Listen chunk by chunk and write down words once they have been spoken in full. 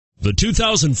The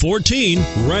 2014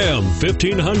 Ram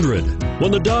 1500.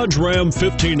 When the Dodge Ram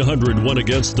 1500 went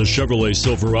against the Chevrolet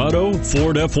Silverado,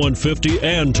 Ford F-150,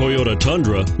 and Toyota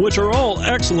Tundra, which are all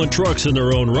excellent trucks in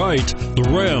their own right, the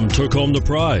Ram took home the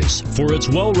prize for its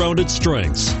well-rounded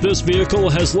strengths. This vehicle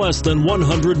has less than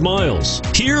 100 miles.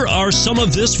 Here are some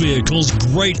of this vehicle's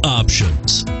great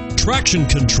options: traction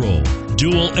control,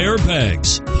 dual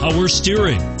airbags, power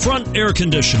steering, front air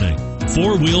conditioning,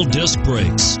 four-wheel disc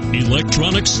brakes,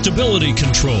 electronic stability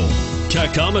control,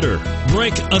 tachometer,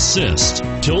 brake assist,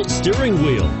 tilt steering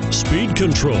wheel, speed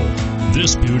control.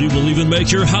 This beauty will even make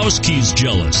your house keys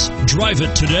jealous. Drive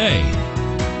it today.